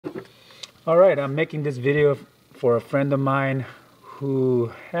Alright, I'm making this video for a friend of mine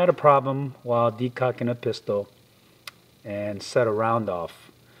who had a problem while decocking a pistol and set a round off,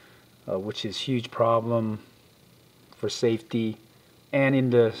 which is a huge problem for safety. And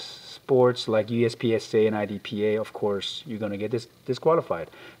in the sports like USPSA and IDPA, of course, you're going to get disqualified.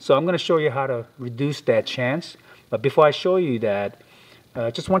 So I'm going to show you how to reduce that chance. But before I show you that,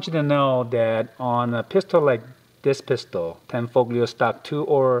 I just want you to know that on a pistol like this pistol, 10 Foglio Stock 2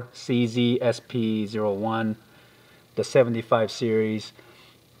 or CZ SP01, the 75 series,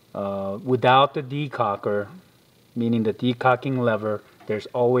 without the decocker, meaning the decocking lever, there's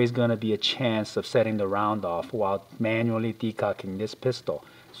always going to be a chance of setting the round off while manually decocking this pistol.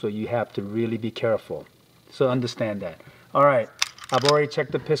 So you have to really be careful. So understand that. Alright, I've already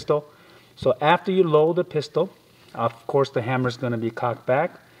checked the pistol. So after you load the pistol, of course the hammer is going to be cocked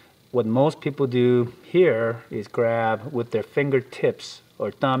back. What most people do here is grab with their fingertips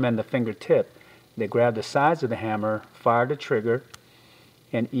or thumb and the fingertip. They grab the sides of the hammer, fire the trigger,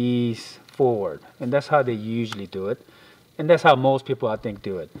 and ease forward. And that's how they usually do it. And that's how most people, I think,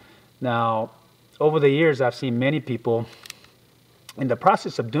 do it. Now, over the years, I've seen many people, in the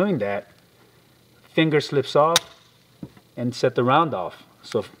process of doing that, finger slips off and set the round off.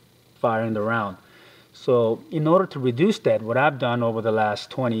 So firing the round. So in order to reduce that, what I've done over the last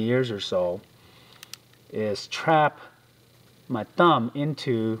 20 years or so is trap my thumb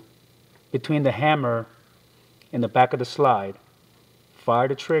into between the hammer and the back of the slide, fire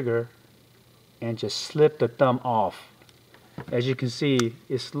the trigger, and just slip the thumb off. As you can see,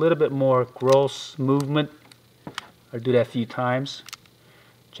 it's a little bit more gross movement. I'll do that a few times.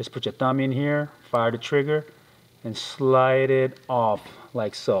 Just put your thumb in here, fire the trigger, and slide it off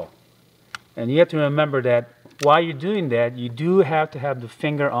like so. And you have to remember that while you're doing that, you do have to have the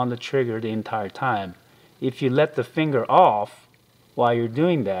finger on the trigger the entire time. If you let the finger off while you're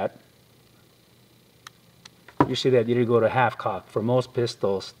doing that, you see that you go to half cock. For most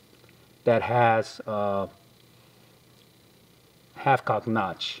pistols, that has a half cock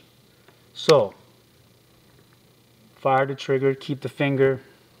notch. So, fire the trigger, keep the finger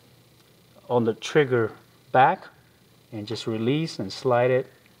on the trigger back, and just release and slide it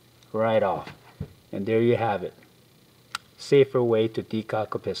right off. And there you have it. Safer way to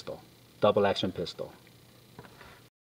decock a pistol, double action pistol.